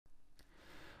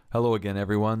Hello again,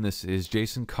 everyone. This is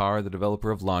Jason Carr, the developer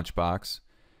of LaunchBox,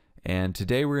 and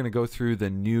today we're going to go through the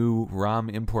new ROM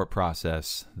import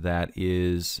process that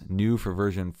is new for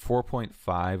version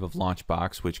 4.5 of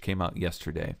LaunchBox, which came out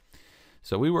yesterday.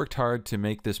 So we worked hard to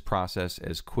make this process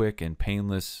as quick and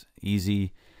painless,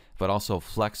 easy, but also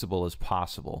flexible as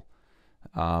possible.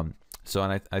 I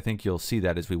think you'll see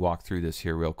that as we walk through this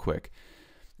here real quick.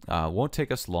 Won't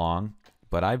take us long.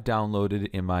 But I've downloaded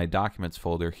in my documents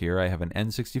folder here, I have an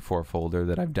N64 folder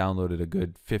that I've downloaded a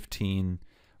good 15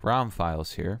 ROM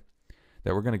files here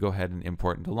that we're going to go ahead and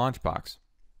import into LaunchBox.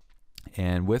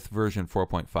 And with version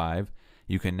 4.5,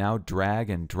 you can now drag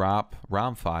and drop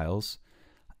ROM files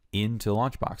into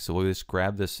LaunchBox. So we'll just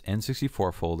grab this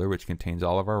N64 folder, which contains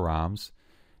all of our ROMs,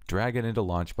 drag it into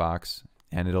LaunchBox,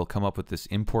 and it'll come up with this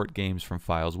Import Games from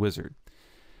Files wizard.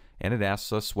 And it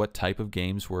asks us what type of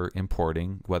games we're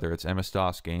importing, whether it's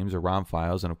MS-DOS games or ROM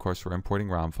files, and of course we're importing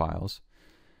ROM files.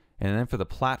 And then for the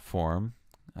platform,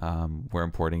 we're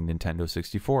importing Nintendo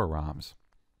 64 ROMs.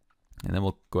 And then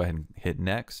we'll go ahead and hit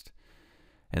Next.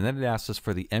 And then it asks us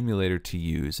for the emulator to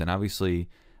use. And obviously,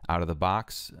 out of the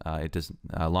box,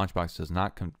 LaunchBox does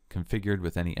not configured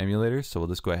with any emulators, so we'll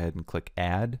just go ahead and click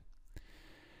Add.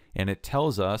 And it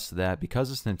tells us that because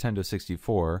it's Nintendo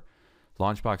 64,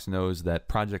 LaunchBox knows that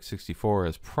Project 64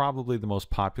 is probably the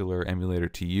most popular emulator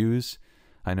to use.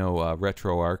 I know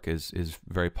Retroarch is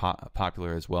very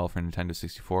popular as well for Nintendo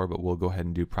 64, but we'll go ahead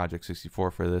and do Project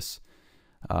 64 for this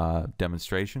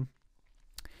demonstration.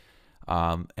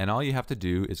 And all you have to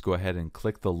do is go ahead and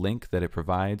click the link that it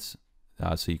provides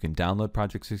so you can download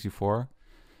Project 64.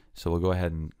 So we'll go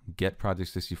ahead and get Project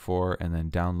 64 and then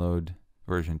download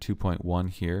version 2.1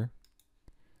 here.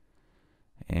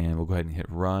 And we'll go ahead and hit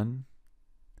Run.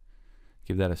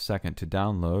 Give that a second to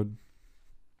download.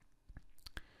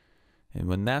 And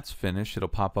when that's finished, it'll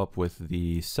pop up with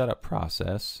the setup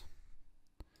process.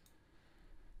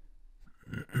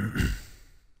 And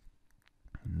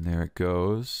there it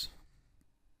goes.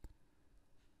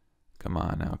 Come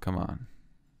on now, come on.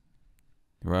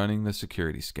 Running the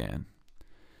security scan.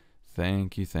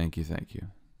 Thank you, thank you, thank you.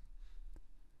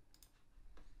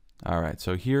 All right,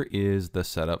 so here is the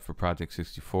setup for Project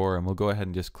 64, and we'll go ahead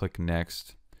and just click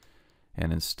Next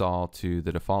and install to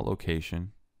the default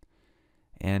location.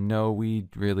 And no, we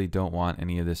really don't want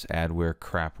any of this adware,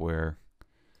 crapware.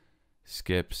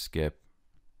 Skip.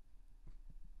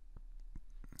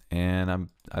 And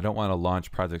I don't want to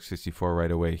launch Project 64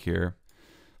 right away here.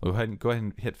 We'll go ahead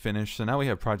and hit Finish. So now we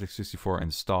have Project 64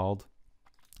 installed.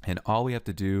 And all we have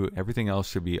to do, everything else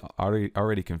should be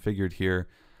already configured here.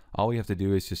 All we have to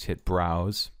do is just hit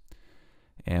Browse.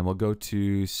 And we'll go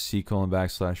to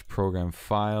 /program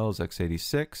files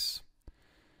x86,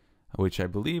 which I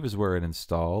believe is where it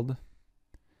installed.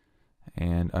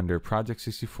 And under Project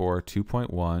 64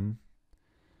 2.1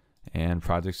 and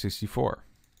Project 64.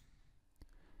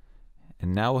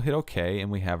 And now we'll hit OK, and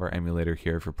we have our emulator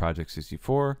here for Project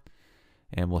 64.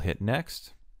 And we'll hit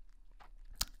Next.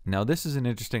 Now this is an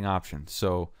interesting option.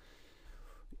 So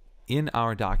in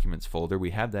our Documents folder, we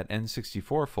have that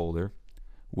N64 folder,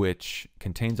 which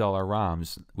contains all our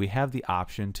ROMs. We have the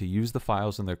option to use the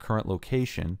files in their current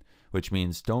location, which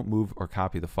means don't move or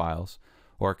copy the files,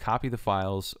 or copy the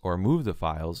files or move the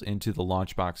files into the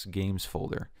LaunchBox Games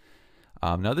folder.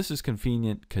 Now this is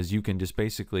convenient because you can just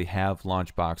basically have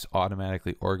LaunchBox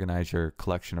automatically organize your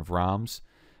collection of ROMs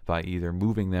by either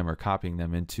moving them or copying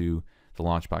them into the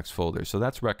LaunchBox folder. So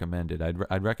that's recommended.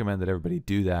 I'd recommend that everybody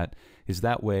do that. Is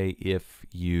that way if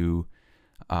you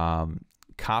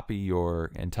copy your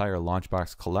entire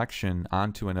LaunchBox collection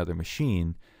onto another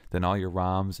machine, then all your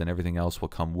ROMs and everything else will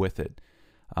come with it.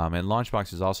 And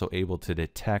LaunchBox is also able to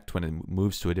detect when it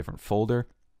moves to a different folder.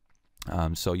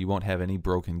 So you won't have any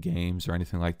broken games or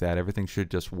anything like that. Everything should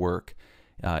just work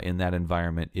in that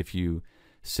environment if you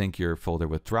sync your folder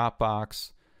with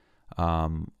Dropbox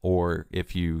or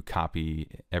if you copy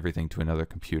everything to another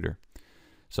computer.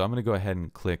 So I'm going to go ahead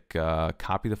and click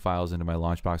copy the files into my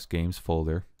LaunchBox Games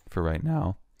folder for right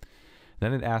now.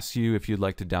 Then it asks you if you'd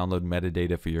like to download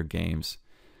metadata for your games.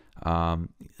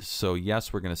 So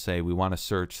yes, we're going to say we want to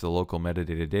search the local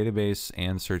metadata database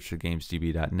and search the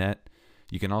gamesdb.net.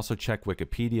 You can also check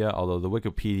Wikipedia, although the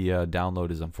Wikipedia download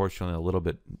is unfortunately a little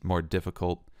bit more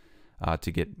difficult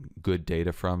to get good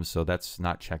data from, so that's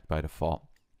not checked by default.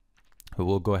 But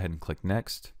we'll go ahead and click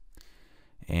Next.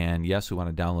 And yes, we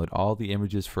want to download all the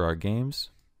images for our games.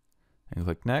 And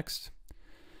click Next.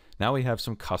 Now we have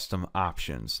some custom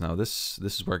options. Now this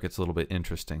is where it gets a little bit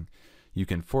interesting. You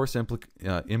can force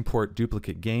import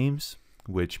duplicate games,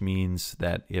 which means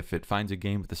that if it finds a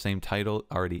game with the same title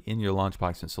already in your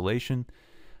LaunchBox installation,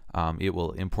 it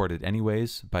will import it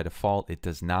anyways. By default, it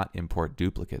does not import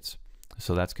duplicates.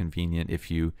 So that's convenient.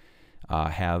 If you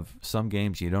have some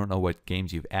games, you don't know what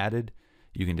games you've added,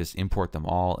 you can just import them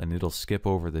all and it'll skip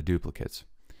over the duplicates.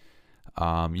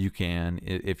 You can,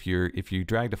 if you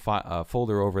dragged a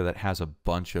folder over that has a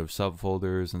bunch of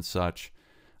subfolders and such,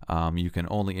 you can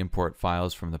only import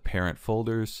files from the parent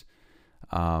folders.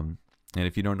 And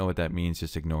if you don't know what that means,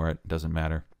 just ignore it. It doesn't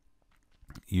matter.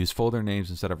 Use folder names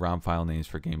instead of ROM file names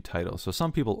for game titles. So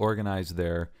some people organize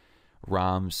their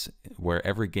ROMs where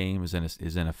every game is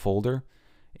in a folder.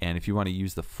 And if you want to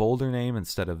use the folder name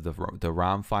instead of the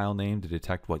ROM file name to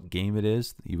detect what game it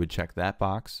is, you would check that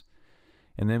box.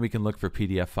 And then we can look for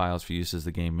PDF files for use as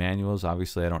the game manuals.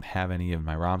 Obviously, I don't have any in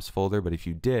my ROMs folder, but if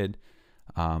you did,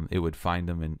 it would find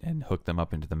them and hook them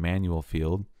up into the manual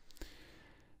field.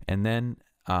 And then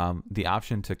the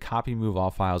option to copy move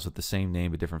all files with the same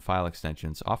name but different file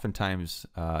extensions. Oftentimes,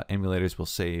 emulators will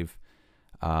save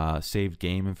saved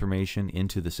game information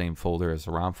into the same folder as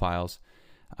the ROM files.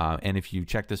 And if you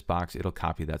check this box, it'll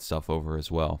copy that stuff over as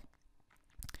well.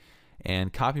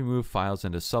 And copy move files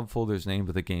into subfolders named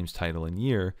with the game's title and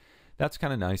year. That's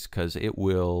kind of nice because it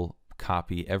will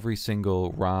copy every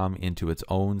single ROM into its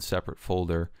own separate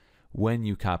folder when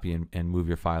you copy and move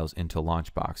your files into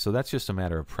LaunchBox. So that's just a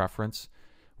matter of preference,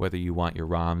 whether you want your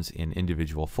ROMs in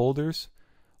individual folders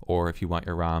or if you want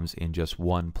your ROMs in just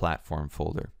one platform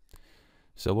folder.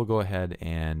 So we'll go ahead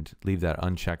and leave that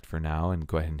unchecked for now and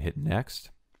go ahead and hit next.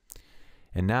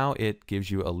 And now it gives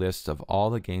you a list of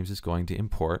all the games it's going to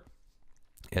import,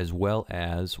 as well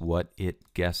as what it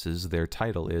guesses their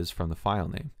title is from the file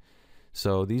name.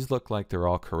 So these look like they're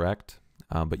all correct,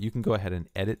 but you can go ahead and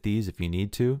edit these if you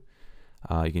need to.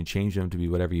 You can change them to be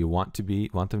whatever you want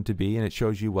them to be, and it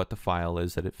shows you what the file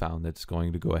is that it found that's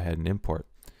going to go ahead and import.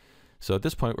 So at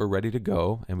this point, we're ready to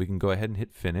go, and we can go ahead and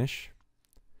hit finish,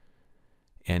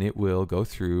 and it will go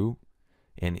through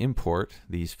and import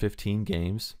these 15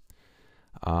 games.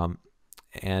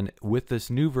 And with this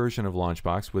new version of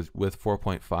LaunchBox with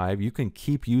 4.5, you can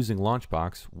keep using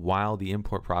LaunchBox while the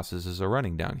import processes are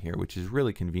running down here, which is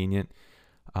really convenient.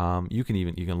 You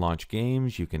can launch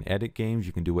games, you can edit games,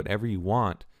 you can do whatever you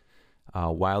want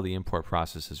while the import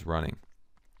process is running.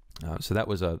 So that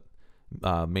was a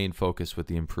main focus with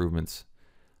the improvements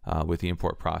with the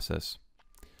import process.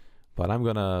 But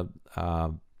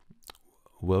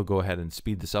we'll go ahead and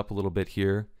speed this up a little bit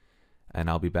here, and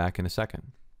I'll be back in a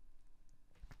second.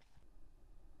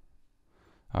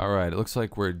 All right, it looks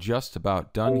like we're just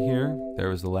about done here. There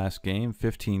was the last game.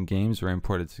 15 games were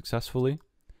imported successfully.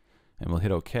 And we'll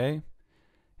hit OK.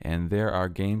 And there our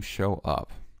games show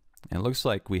up. And it looks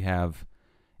like we have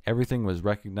everything was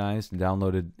recognized and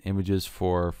downloaded images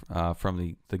from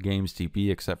the games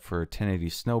DB except for 1080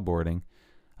 snowboarding.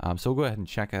 So we'll go ahead and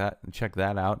check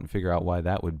that out and figure out why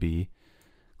that would be.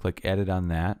 Click Edit on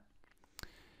that.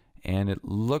 And it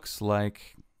looks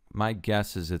like, my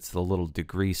guess is it's the little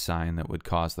degree sign that would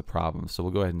cause the problem. So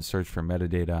we'll go ahead and search for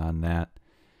metadata on that.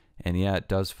 And yeah, it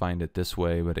does find it this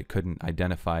way, but it couldn't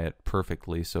identify it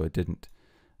perfectly, so it didn't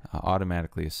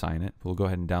automatically assign it. We'll go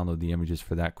ahead and download the images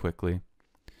for that quickly.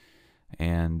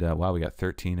 And wow, we got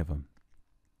 13 of them.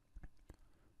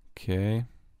 Okay,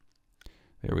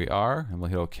 there we are, and we'll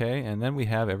hit OK. And then we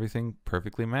have everything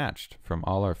perfectly matched from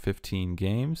all our 15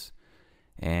 games.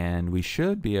 And we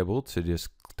should be able to just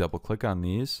double click on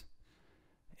these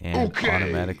and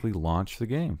automatically launch the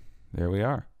game. There we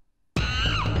are.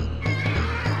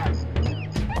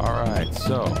 All right,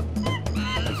 so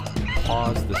let's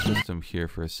pause the system here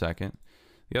for a second.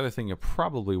 The other thing you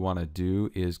probably want to do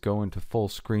is go into full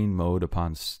screen mode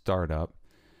upon startup.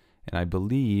 And I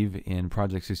believe in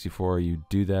Project 64 you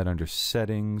do that under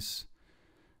settings,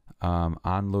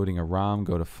 on loading a ROM,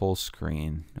 go to full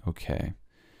screen. Okay.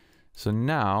 So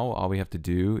now all we have to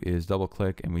do is double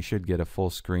click and we should get a full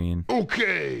screen.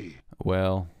 Okay.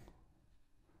 Well,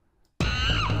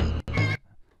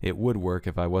 it would work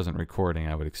if I wasn't recording,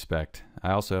 I would expect.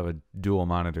 I also have a dual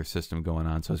monitor system going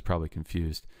on, so I was probably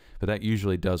confused. But that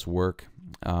usually does work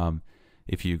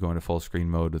if you go into full screen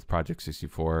mode with Project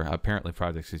 64. Apparently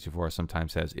Project 64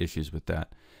 sometimes has issues with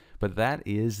that. But that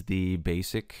is the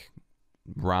basic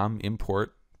ROM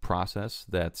import process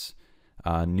that's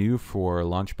new for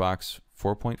LaunchBox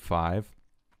 4.5,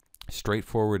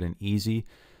 straightforward and easy.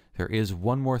 There is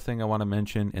one more thing I want to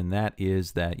mention, and that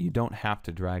is that you don't have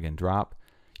to drag and drop.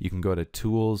 You can go to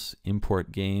Tools,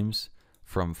 Import Games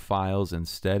from Files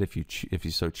instead if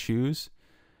you so choose,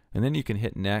 and then you can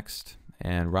hit Next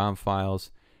and ROM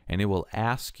Files, and it will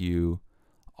ask you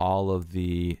all of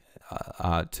the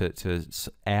to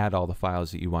add all the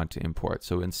files that you want to import.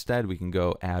 So instead, we can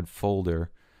go Add Folder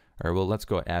or well, let's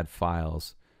go add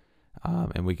files,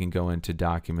 and we can go into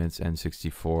Documents,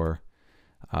 N64,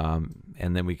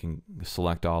 and then we can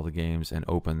select all the games and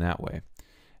open that way.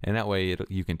 And that way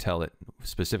you can tell it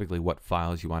specifically what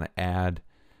files you want to add.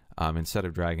 Instead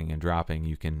of dragging and dropping,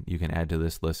 you can add to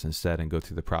this list instead and go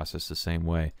through the process the same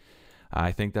way.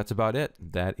 I think that's about it.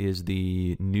 That is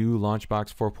the new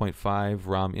LaunchBox 4.5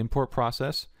 ROM import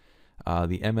process.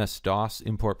 The MS-DOS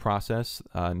import process,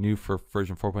 new for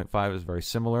version 4.5, is very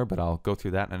similar, but I'll go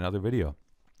through that in another video.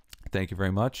 Thank you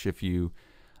very much. If you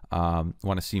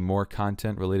want to see more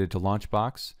content related to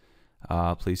LaunchBox,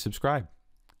 please subscribe.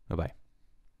 Bye-bye.